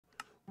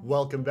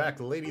Welcome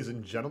back, ladies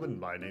and gentlemen.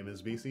 My name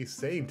is BC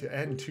Saint,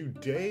 and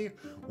today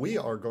we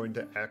are going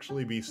to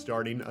actually be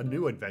starting a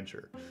new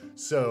adventure.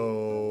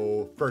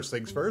 So, first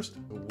things first,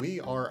 we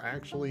are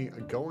actually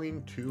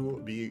going to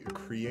be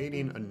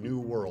creating a new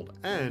world,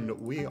 and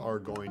we are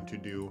going to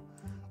do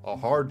a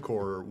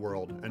hardcore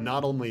world. And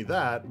not only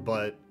that,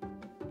 but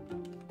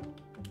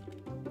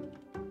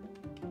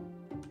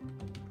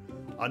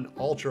an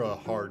ultra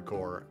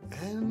hardcore.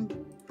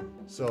 And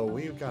so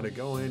we've got to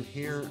go in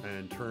here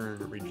and turn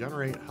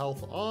regenerate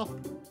health off,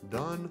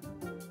 done,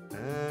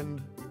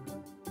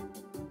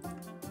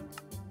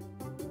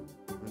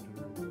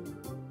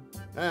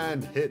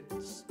 and hit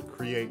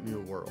create new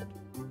world.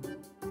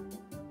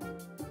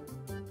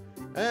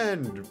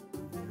 And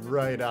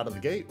right out of the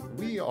gate,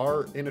 we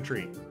are in a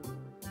tree.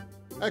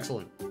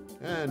 Excellent.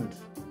 And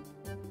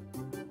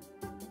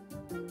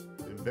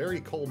in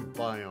very cold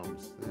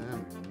biomes.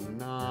 I'm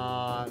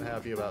not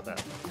happy about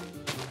that.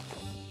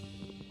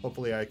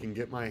 Hopefully I can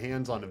get my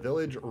hands on a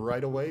village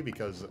right away,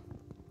 because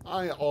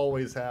I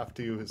always have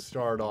to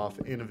start off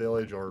in a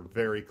village or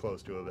very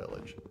close to a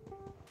village.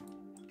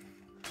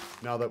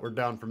 Now that we're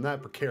down from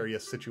that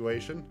precarious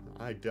situation,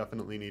 I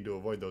definitely need to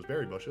avoid those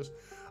berry bushes.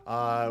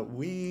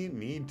 We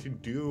need to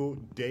do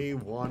day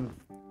one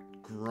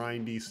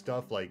grindy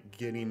stuff like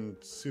getting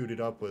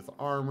suited up with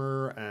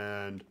armor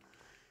and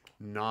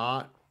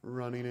not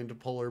running into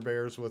polar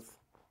bears with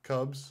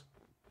cubs.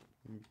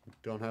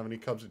 Don't have any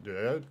cubs.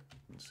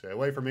 Stay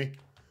away from me.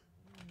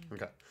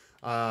 Okay.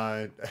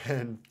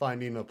 And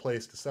finding a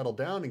place to settle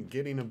down and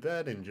getting a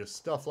bed and just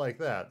stuff like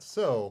that.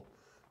 So,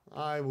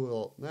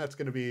 that's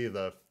going to be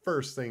the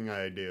first thing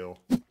I do.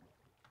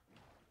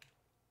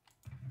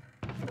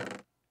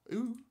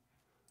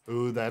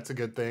 Ooh, that's a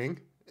good thing.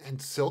 And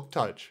Silk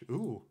Touch.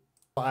 Ooh.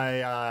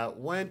 I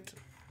went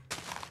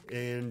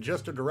in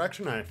just a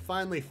direction. I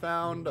finally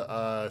found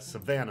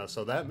Savannah.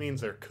 So that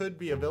means there could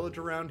be a village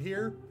around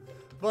here.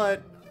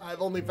 But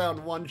I've only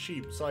found one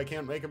sheep, so I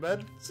can't make a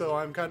bed, so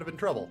I'm kind of in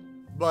trouble.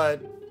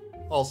 But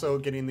also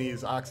getting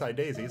these Oxeye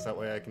Daisies, that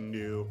way I can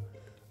do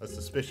a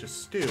suspicious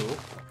stew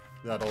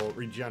that'll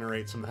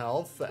regenerate some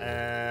health,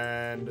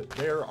 and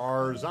there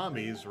are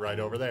zombies right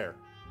over there.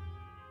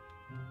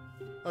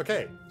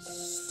 Okay,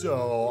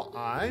 so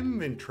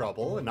I'm in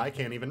trouble and I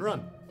can't even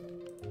run.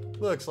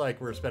 Looks like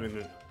we're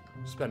spending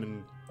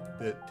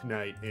the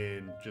tonight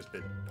in just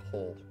a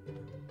hole.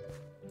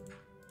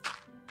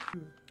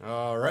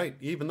 Alright,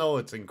 even though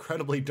it's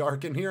incredibly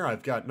dark in here,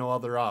 I've got no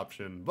other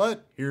option.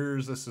 But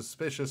here's a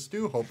suspicious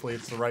stew. Hopefully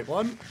it's the right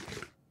one.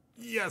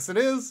 Yes, it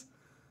is!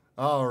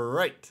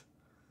 Alright.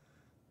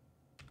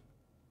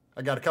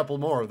 I got a couple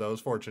more of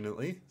those,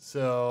 fortunately.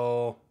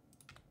 So,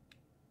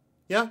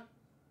 yeah,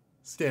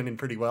 standing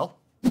pretty well.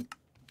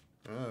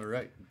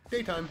 Alright,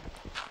 daytime.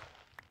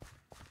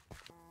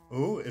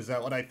 Ooh, is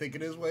that what I think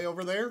it is way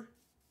over there?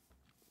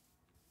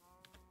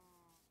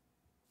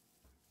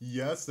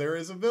 Yes, there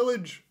is a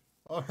village.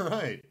 All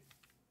right.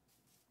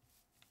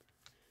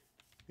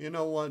 You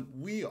know what?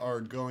 We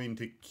are going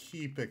to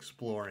keep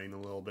exploring a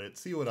little bit,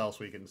 see what else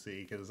we can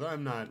see, because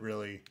I'm not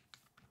really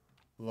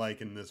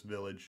liking this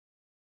village.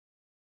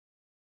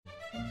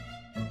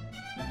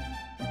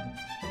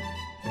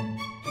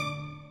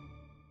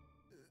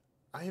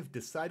 I have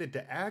decided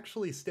to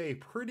actually stay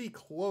pretty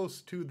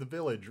close to the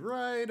village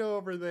right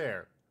over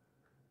there.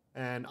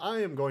 And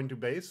I am going to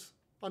base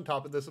on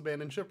top of this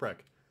abandoned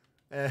shipwreck.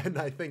 And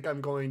I think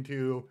I'm going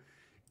to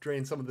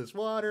drain some of this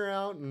water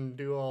out and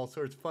do all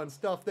sorts of fun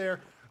stuff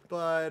there.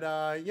 But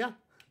yeah,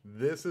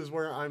 this is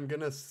where I'm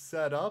gonna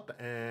set up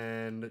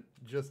and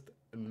just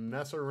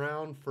mess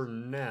around for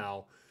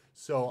now.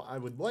 So I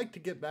would like to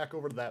get back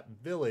over to that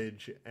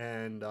village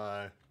and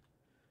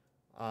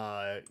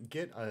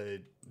get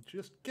a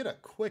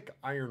quick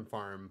iron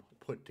farm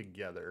put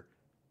together.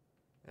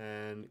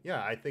 And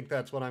yeah, I think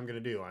that's what I'm gonna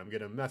do. I'm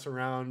gonna mess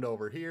around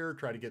over here,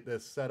 try to get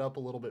this set up a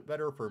little bit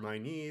better for my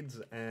needs,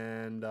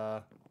 and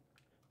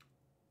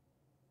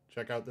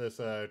check out this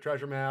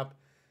treasure map,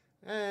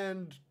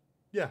 and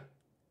yeah,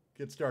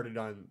 get started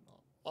on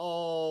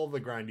all the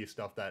grindy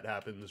stuff that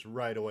happens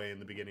right away in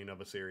the beginning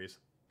of a series.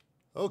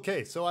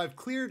 Okay, so I've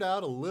cleared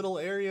out a little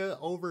area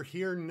over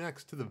here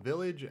next to the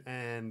village,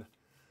 and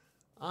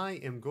I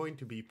am going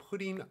to be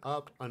putting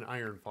up an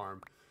iron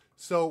farm.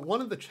 So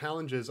one of the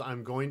challenges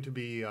I'm going to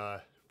be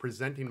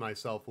presenting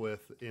myself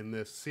with in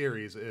this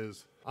series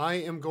is I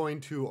am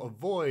going to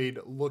avoid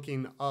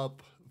looking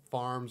up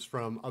farms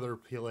from other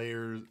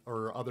players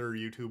or other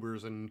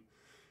YouTubers and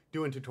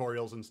doing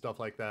tutorials and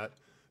stuff like that.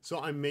 So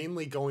I'm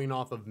mainly going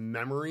off of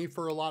memory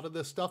for a lot of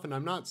this stuff, and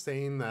I'm not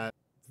saying that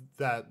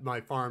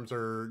my farms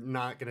are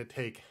not going to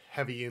take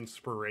heavy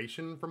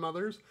inspiration from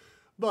others,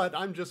 but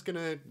I'm just going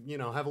to, you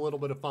know, have a little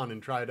bit of fun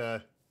and try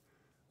to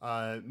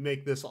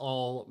make this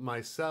all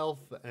myself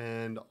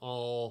and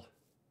all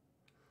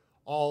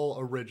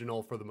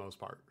original for the most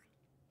part.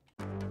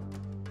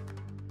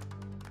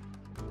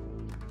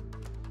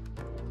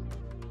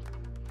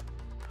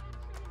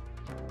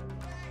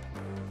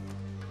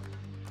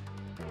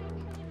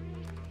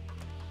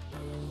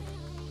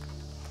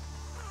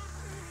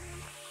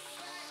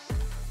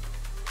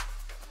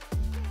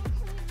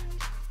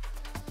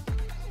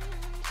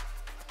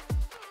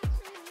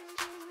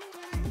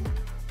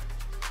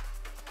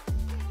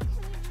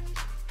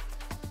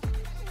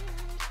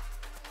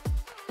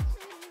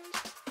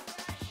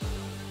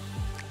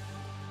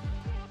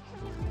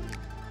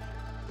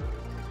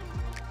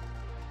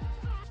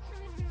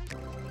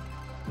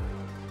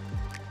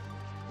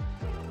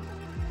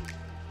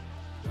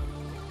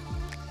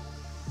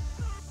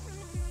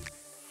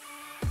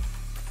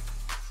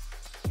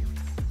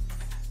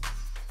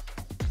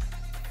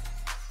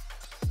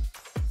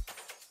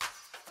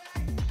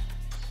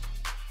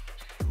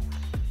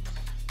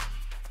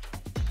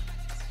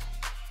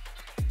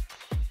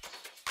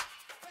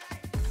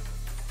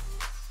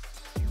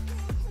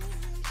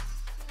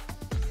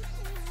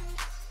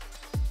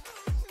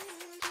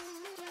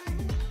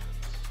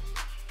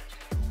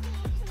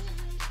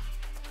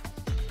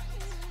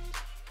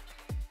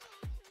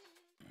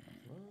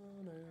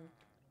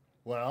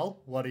 Well,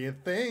 what do you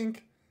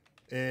think?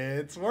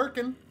 It's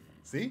working.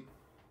 See?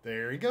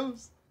 There he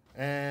goes.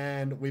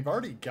 And we've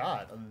already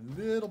got a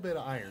little bit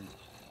of iron.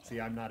 See,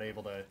 I'm not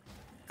able to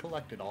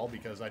collect it all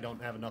because I don't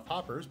have enough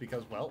hoppers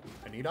because, well,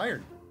 I need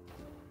iron.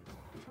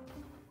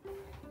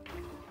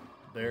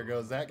 There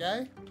goes that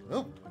guy.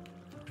 Oh.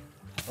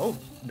 Oh,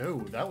 no,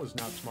 that was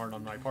not smart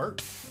on my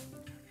part.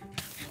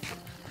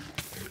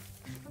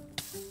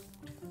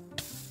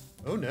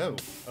 Oh, no.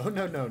 Oh,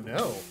 no, no,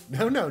 no.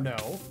 No, no,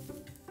 no.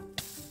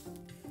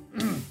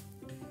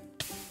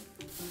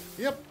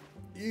 Yep,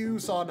 you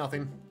saw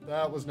nothing.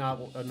 That was not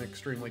an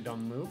extremely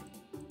dumb move.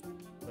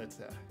 Let's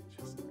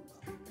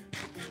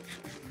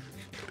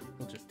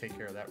we'll just take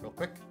care of that real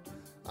quick.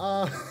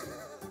 Wow,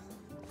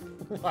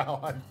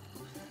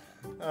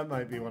 that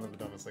might be one of the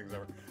dumbest things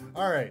ever.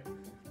 All right,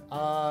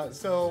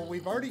 so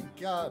we've already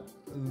got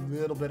a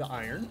little bit of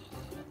iron.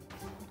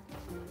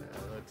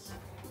 Let's.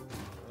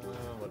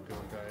 What do I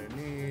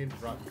need?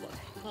 Rotten flesh.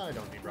 I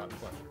don't need rotten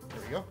flesh.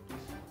 There we go.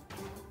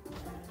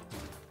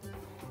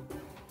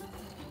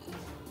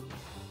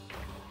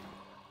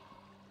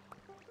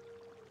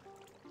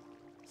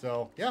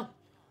 So, yeah,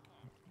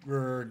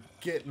 we're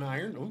getting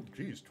iron. Oh,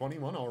 geez,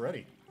 21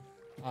 already.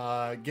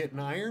 Getting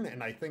iron,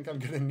 and I think I'm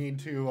going to need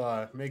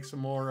to make some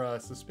more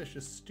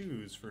suspicious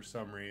stews for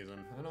some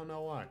reason. I don't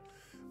know why.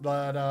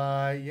 But,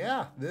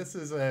 yeah, this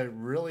is a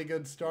really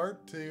good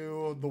start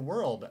to the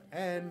world.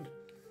 And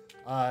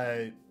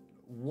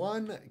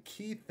one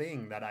key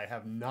thing that I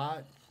have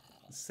not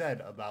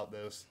said about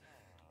this,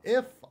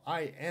 if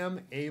I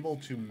am able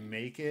to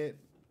make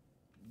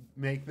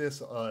this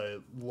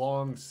a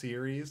long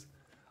series,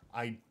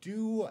 I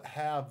do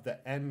have the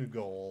end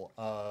goal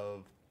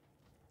of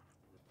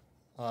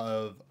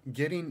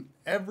getting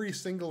every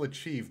single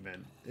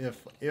achievement.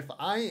 If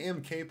I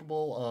am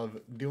capable of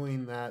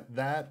doing that,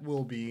 that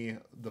will be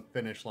the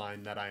finish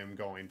line that I am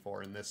going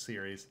for in this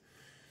series.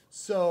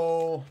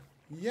 So,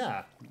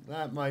 yeah,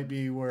 that might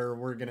be where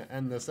we're going to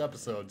end this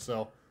episode.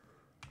 So,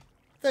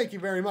 thank you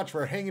very much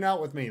for hanging out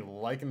with me.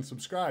 Like and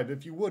subscribe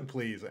if you would,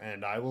 please,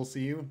 and I will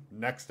see you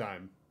next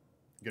time.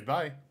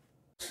 Goodbye.